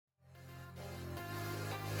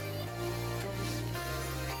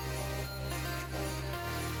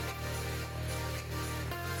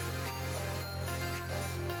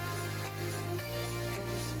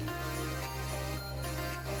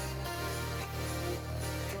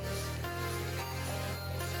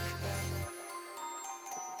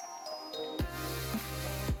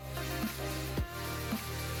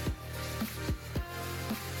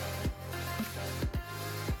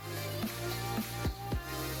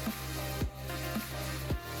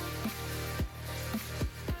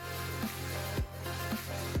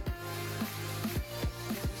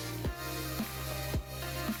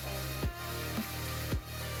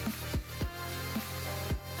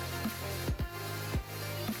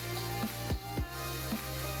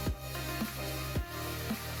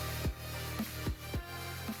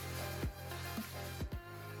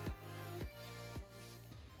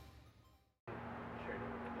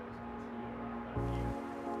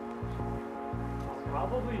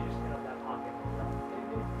probably just get up that pocket.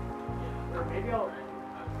 Maybe. Yeah. Or maybe I'll.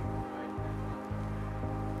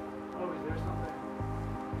 Oh, is there something?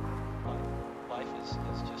 Life is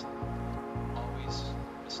just always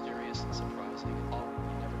mysterious and surprising. You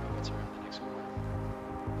never know what's around the next corner.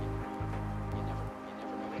 You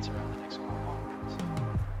never know what's around the next corner.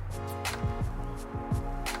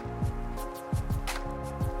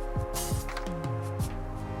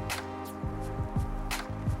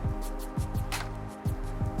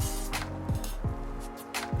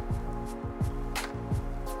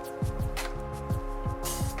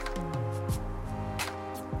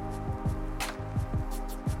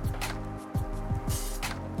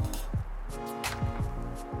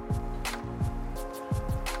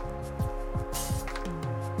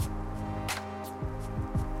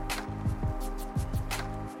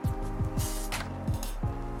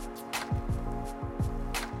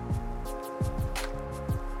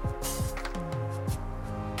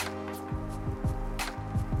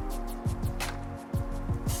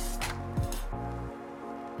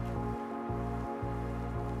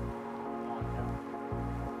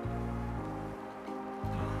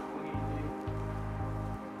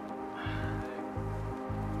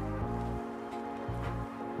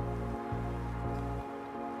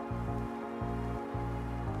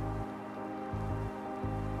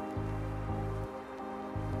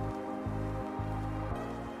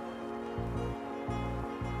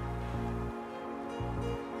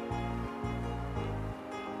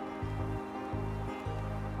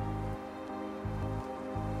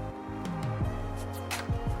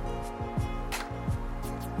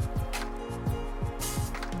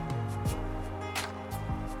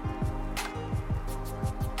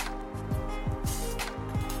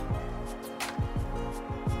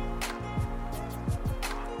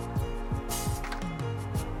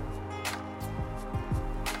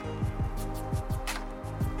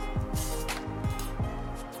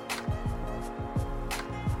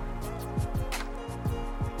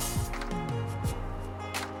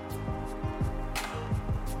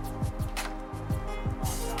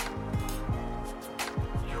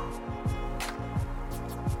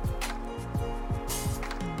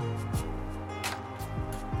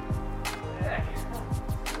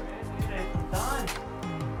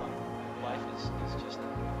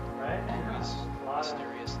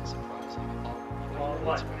 Mysterious and surprising.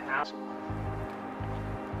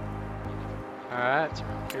 Alright,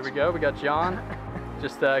 here we go. We got John.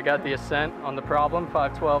 Just got the ascent on the Problem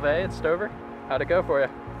 512A at Stover. How'd it go for you?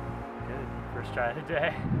 Good. First try of the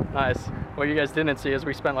day. Nice. What you guys didn't see is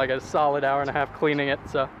we spent like a solid hour and a half cleaning it,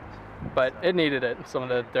 but it needed it. Some of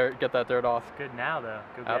the dirt, get that dirt off. It's good now though.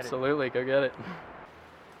 Go get Absolutely, go get it.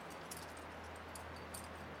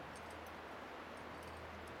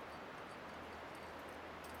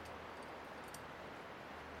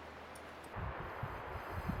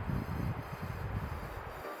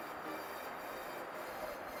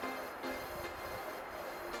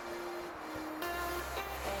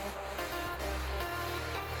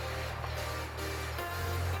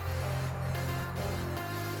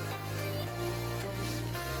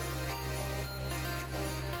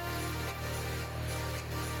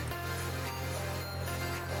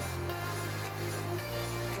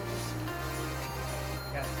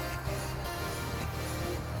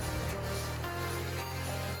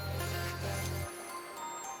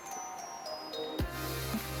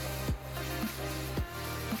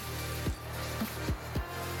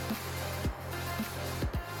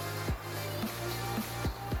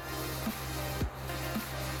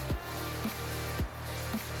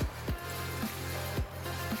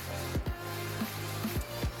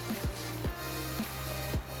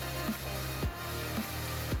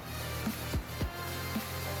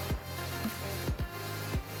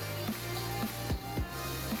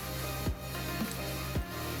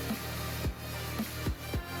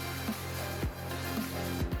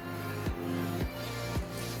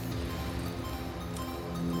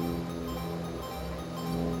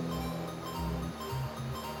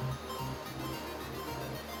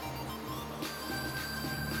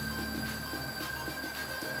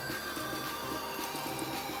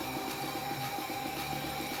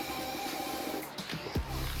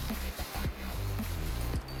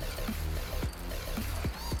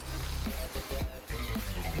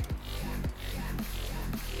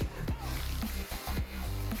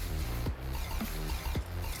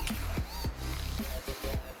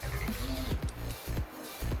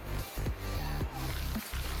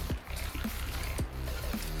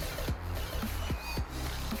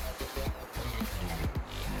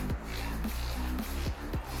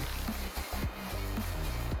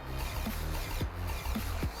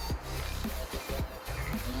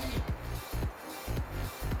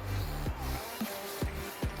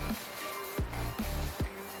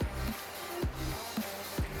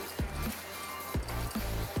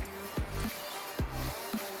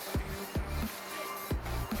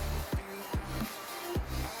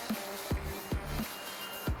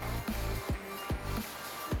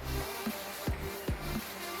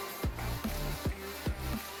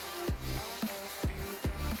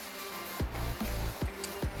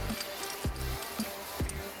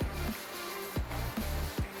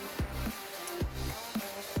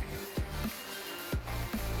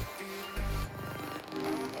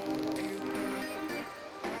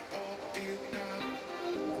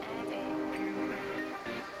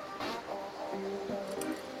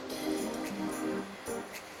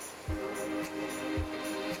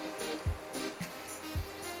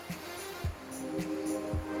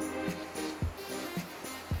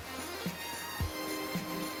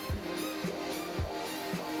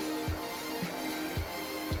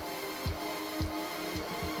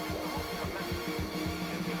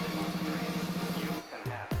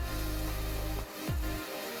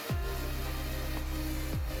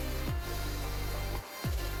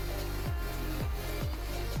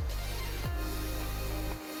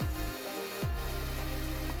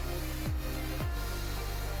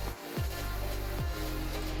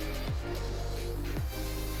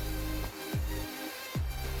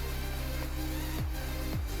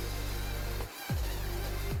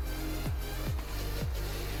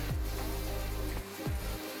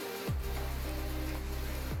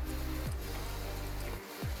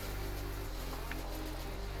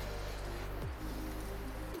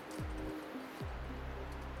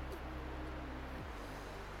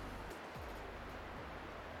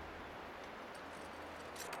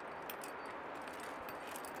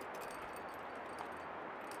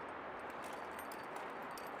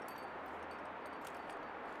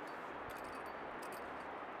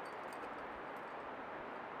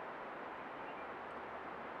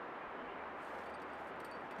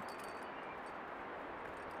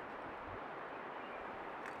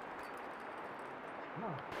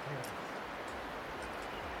 Nicely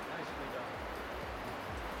done.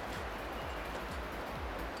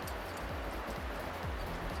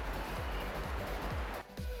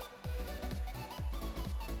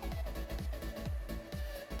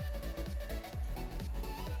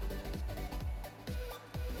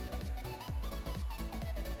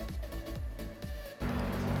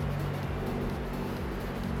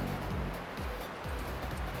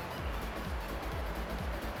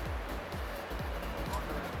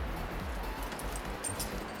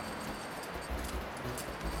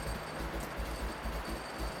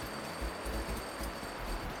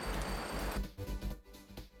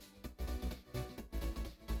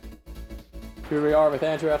 Here we are with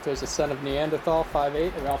Andrew after his ascent of Neanderthal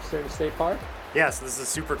 5'8" at Ralph Stearns State Park. Yeah, so this is a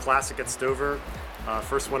super classic at Stover.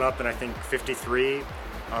 First one up in I think 53. It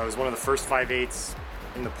was one of the first 5'8s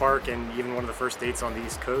in the park and even one of the first 8s on the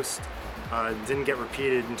East Coast. Didn't get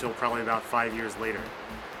repeated until probably about 5 years later.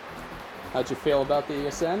 How'd you feel about the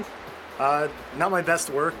ascent? Not my best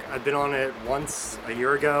work. I'd been on it once a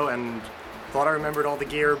year ago and thought I remembered all the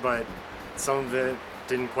gear, but some of it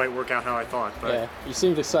didn't quite work out how I thought. But Yeah, you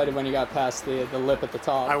seemed excited when you got past the lip at the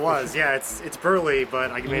top. I was, yeah. It's burly,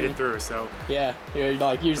 but I made it through. So Yeah, you're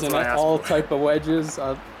like using what I asked all for. type of wedges.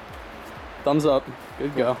 Thumbs up.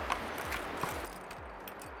 Good go.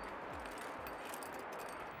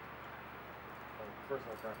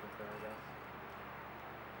 personal preference there, I guess.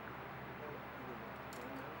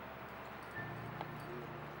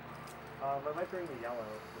 I might bring the yellow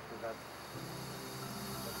because that's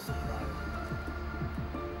a good try.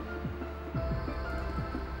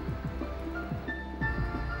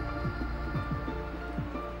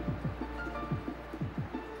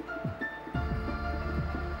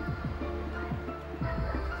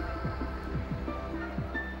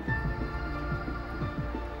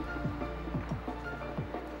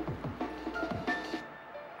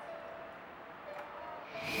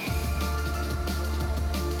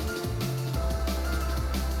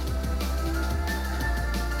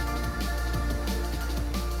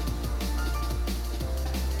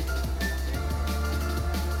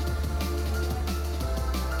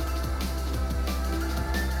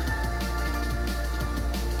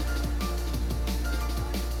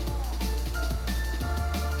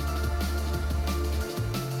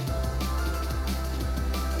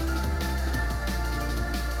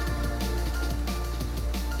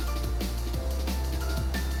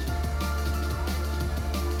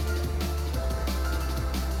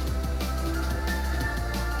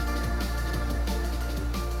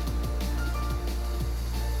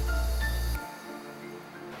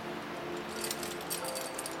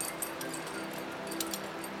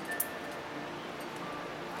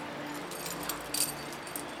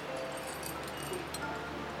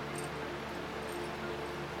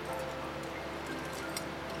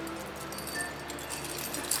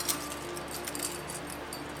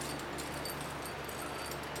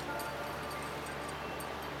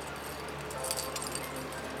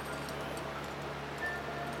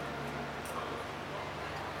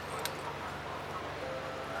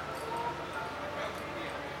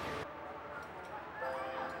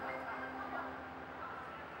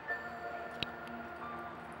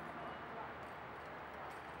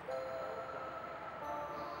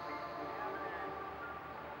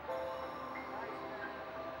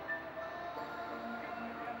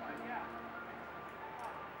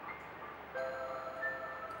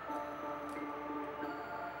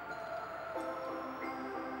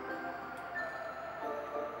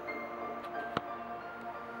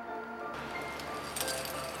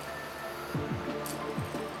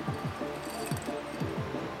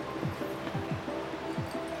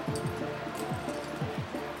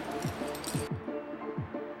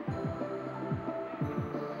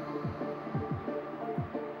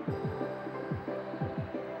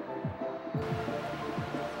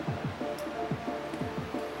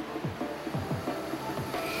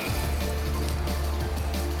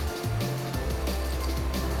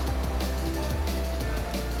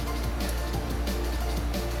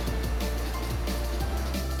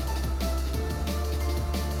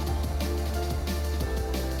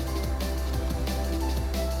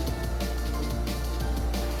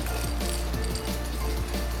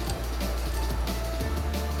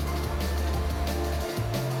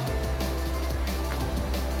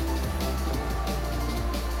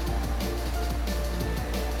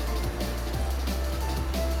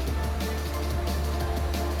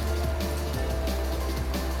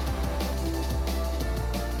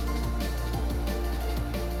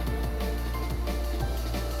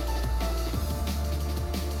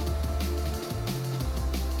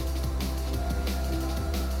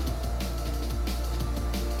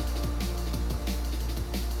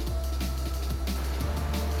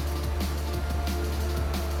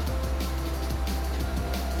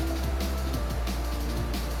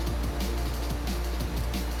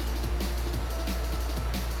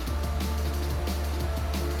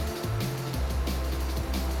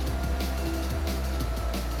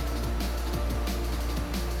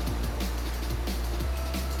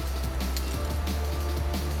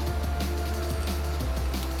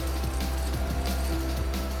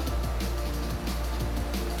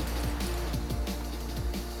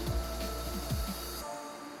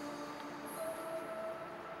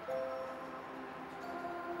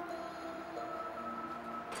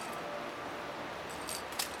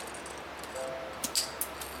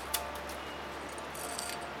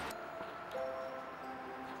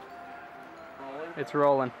 It's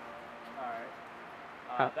rolling. All right.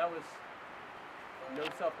 Huh. That was No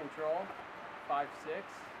Self-Control, 5-6.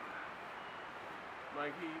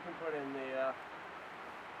 Mikey, you can put in the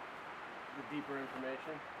deeper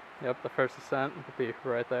information. Yep, the first ascent will be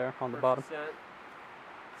right there on the First bottom. Ascent.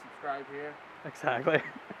 Subscribe here. Exactly.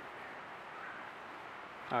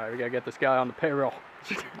 All right, we gotta get this guy on the payroll.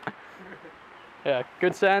 Yeah,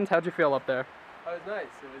 good send. How'd you feel up there? Oh, it was nice.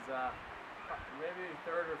 It was maybe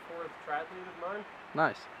third or fourth triathlete of mine.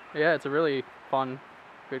 Nice. Yeah, it's a really fun,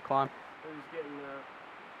 good climb. I was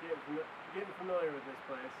getting familiar with this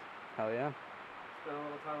place. Hell yeah. Spent a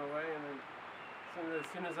little time away, and then as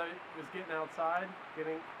soon as I was getting outside,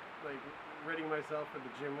 ridding myself of the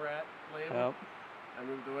gym rat label, Yep. I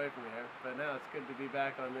moved away from here. But now it's good to be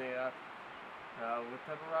back on the what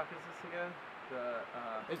type of rock is this again?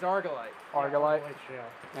 It's Argolite. Argolite. Shale.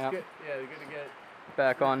 Yeah. Good, yeah, good to get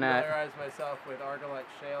Back on that. familiarize myself with Argolite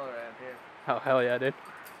shale around here. Oh hell yeah, dude.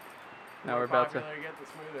 The Now more we're about to. popular you get, the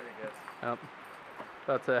smoother it gets. Yep.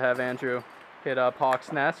 About to have Andrew hit up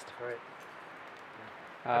Hawk's Nest. Right.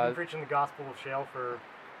 I've been Uh, preaching the gospel of shale for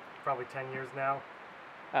probably 10 years now.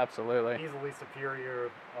 absolutely. Easily superior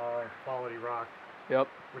quality rock, Yep.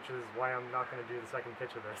 which is why I'm not going to do the second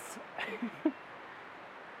pitch of this.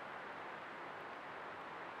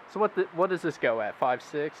 So what does this go at?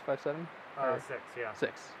 5.6, 5.7? 6, yeah.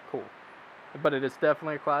 6. Cool. But it is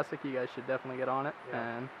definitely a classic. You guys should definitely get on it.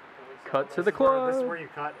 Yeah. And Can we cut sell to this? the club. This is where you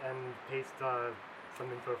cut and paste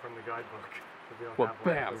some info from the guidebook. If we don't Well, have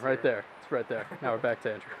one bam, this right year. there. It's right there. Now we're back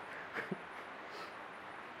to Andrew.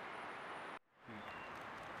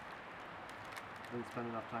 Didn't spend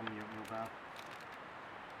enough time in the oatmeal bath.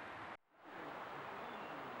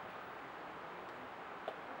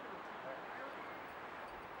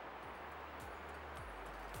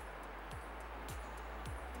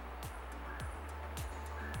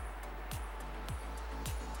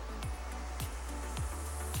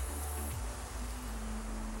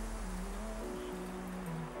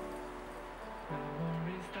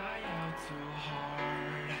 Memories die out too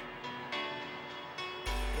hard.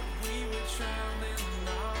 We were traveling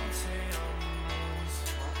the mountains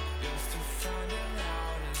just to find an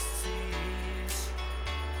loudest seas.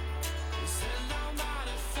 We set down by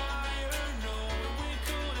the fire, knowing we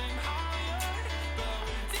couldn't hide, but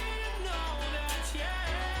we didn't know that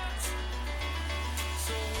yet.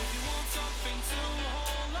 So if you want something to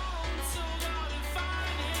hold on to, gotta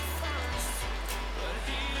find it first. But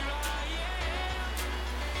here I am,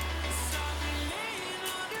 I've been laying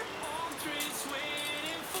under palm trees,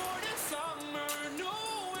 waiting for the summer,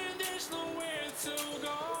 knowing there's nowhere to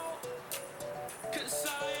go. 'Cause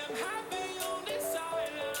I am happy on this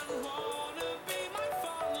island, wanna be my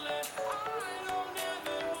farmland. I don't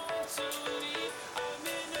ever want to leave, I'm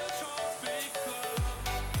in a tropic club.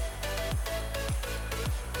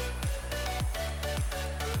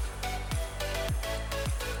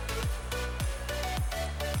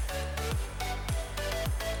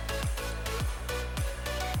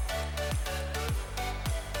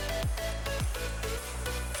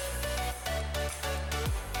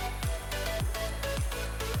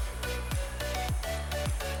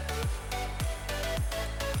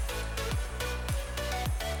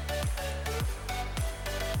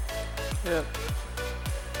 Yep.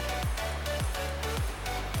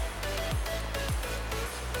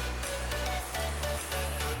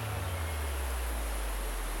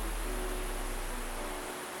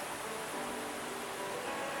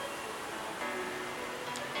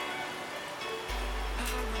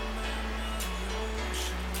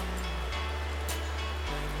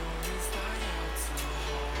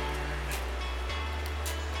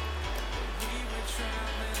 We were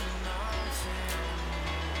traveling the mountains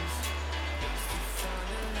just to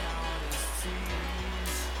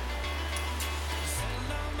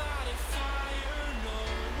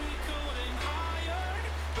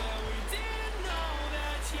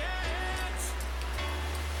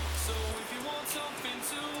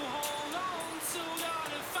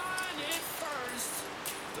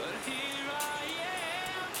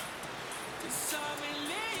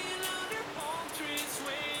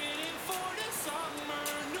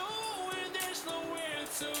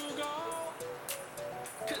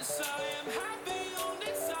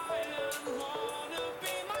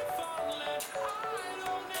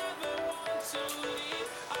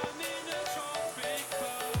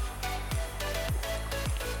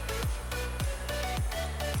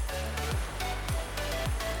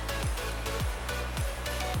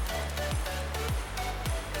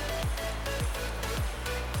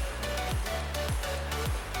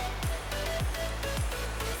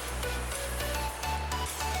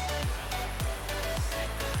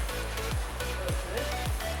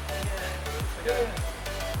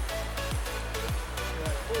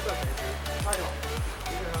Hold up, Andrew. Hang on.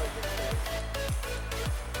 You know how it gets.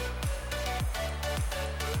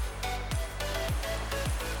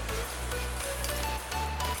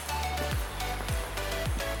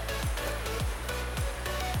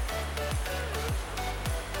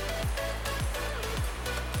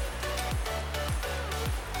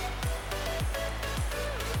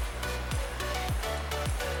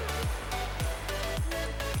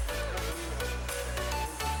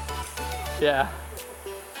 Yeah.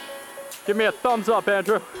 Give me a thumbs up,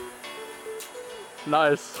 Andrew.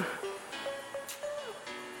 Nice.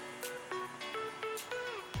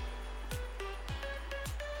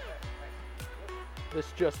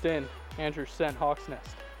 This just in, Andrew sent Hawk's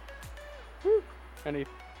Nest. Woo. Any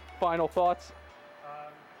final thoughts?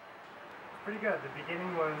 Pretty good. The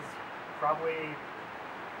beginning was probably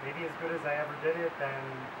maybe as good as I ever did it, then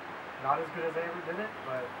not as good as I ever did it,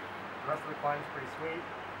 but the rest of the climb is pretty sweet.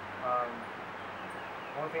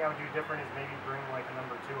 One thing I would do different is maybe bring like a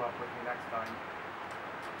number 2 up with me next time.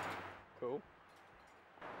 Cool.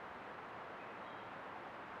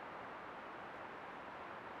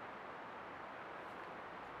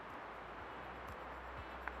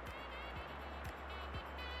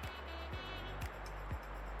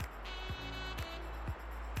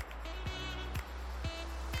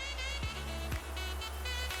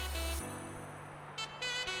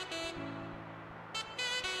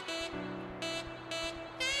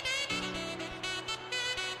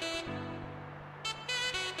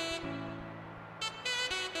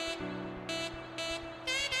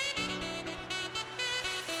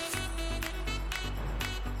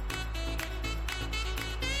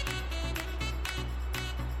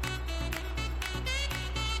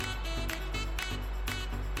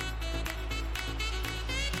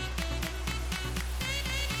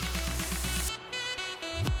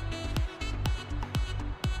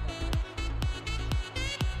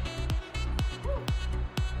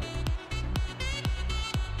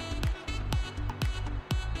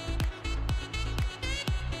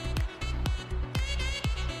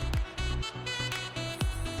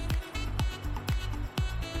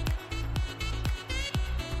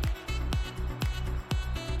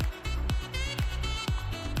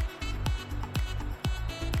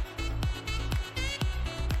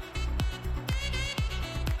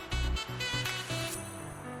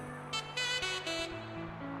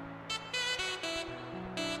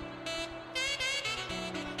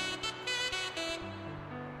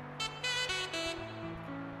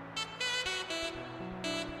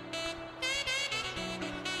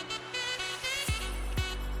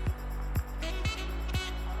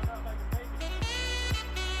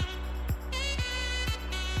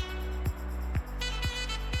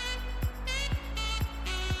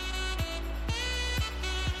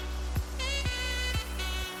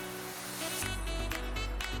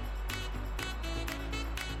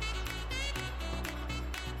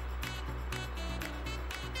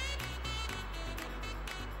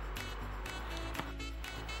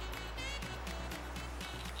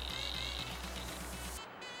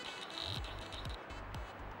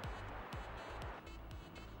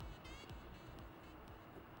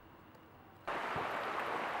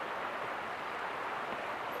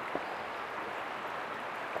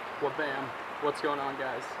 Well, bam. What's going on,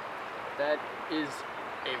 guys? That is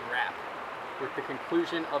a wrap with the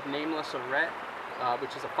conclusion of Nameless Arete,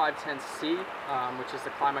 which is a 510C, which is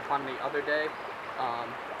the climb I climbed the other day,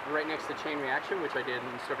 right next to Chain Reaction, which I did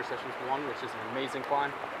in Stover Sessions 1, which is an amazing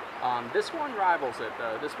climb. This one rivals it,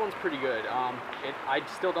 though. This one's pretty good. I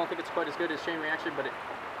still don't think it's quite as good as Chain Reaction, but it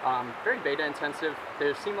very beta intensive.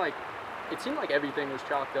 It seemed like everything was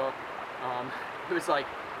chalked up. It was like,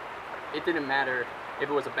 it didn't matter if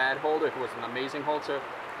it was a bad hold or if it was an amazing hold. So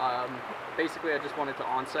basically I just wanted to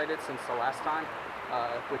on-site it since the last time,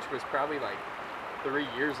 which was probably like 3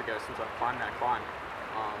 years ago since I've climbed that climb.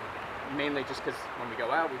 Mainly just because when we go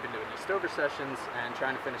out, we've been doing these Stover sessions and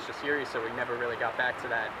trying to finish the series, so we never really got back to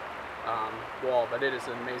that wall. But it is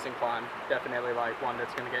an amazing climb. Definitely like one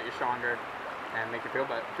that's going to get you stronger and make you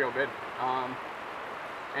feel good.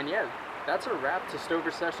 And yeah, that's a wrap to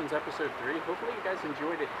Stover Sessions episode 3. Hopefully you guys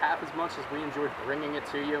enjoyed it half as much as we enjoyed bringing it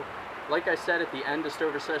to you. Like I said at the end of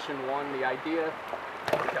Stover Session 1, the idea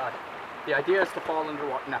is to fall into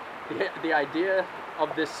water. No, the idea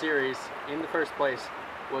of this series in the first place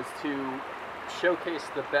was to showcase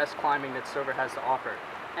the best climbing that Stover has to offer.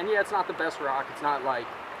 And yeah, it's not the best rock, it's not like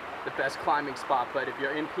the best climbing spot, but if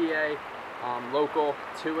you're in PA, local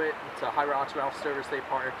to it, it's a High Rocks, Ralph Stover State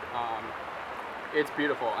Park, it's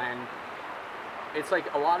beautiful. And it's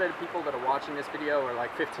like a lot of the people that are watching this video are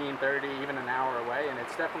like 15, 30, even an hour away, and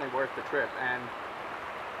it's definitely worth the trip. And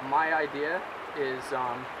my idea is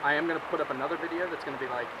I am going to put up another video that's going to be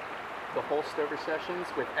like the whole Stover sessions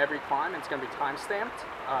with every climb, and it's going to be time stamped,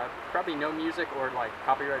 probably no music or like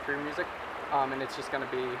copyright free music, and it's just going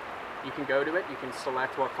to be, you can go to it, you can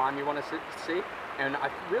select what climb you want to see, and I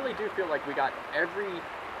really do feel like we got every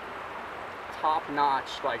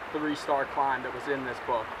top-notch like 3-star climb that was in this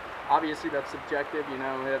book. Obviously that's subjective, you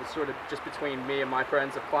know, it was sort of just between me and my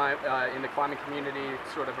friends of in the climbing community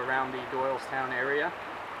sort of around the Doylestown area.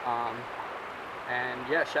 And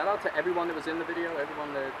yeah, shout out to everyone that was in the video,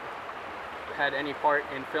 everyone that had any part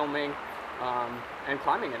in filming and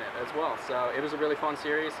climbing in it as well. So it was a really fun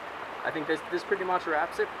series. I think this pretty much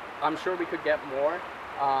wraps it. I'm sure we could get more.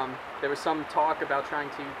 There was some talk about trying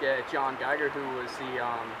to get John Geiger, who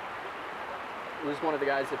was one of the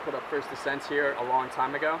guys that put up First Ascents here a long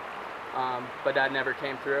time ago, but that never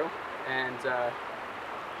came through. And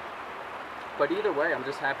but either way, I'm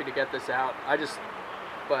just happy to get this out.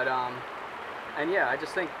 And yeah, I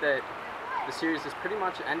just think that the series is pretty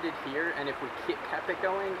much ended here, and if we kept it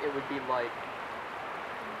going, it would be like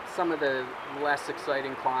some of the less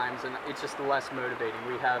exciting climbs, and it's just less motivating.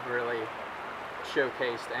 We have really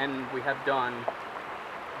showcased, and we have done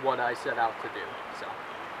what I set out to do, so,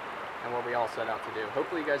 and what we all set out to do.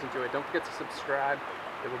 Hopefully you guys enjoyed. Don't forget to subscribe.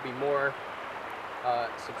 There will be more.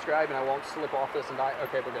 Subscribe, and I won't slip off this and die.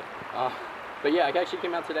 Okay, we're good. But yeah, I actually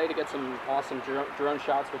came out today to get some awesome drone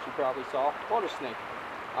shots, which you probably saw. Water snake.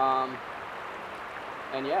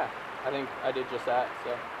 And yeah, I think I did just that,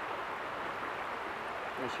 so.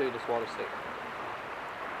 Let me show you this water snake.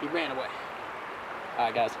 He ran away.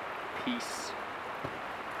 Alright guys, peace.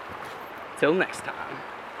 Till next time.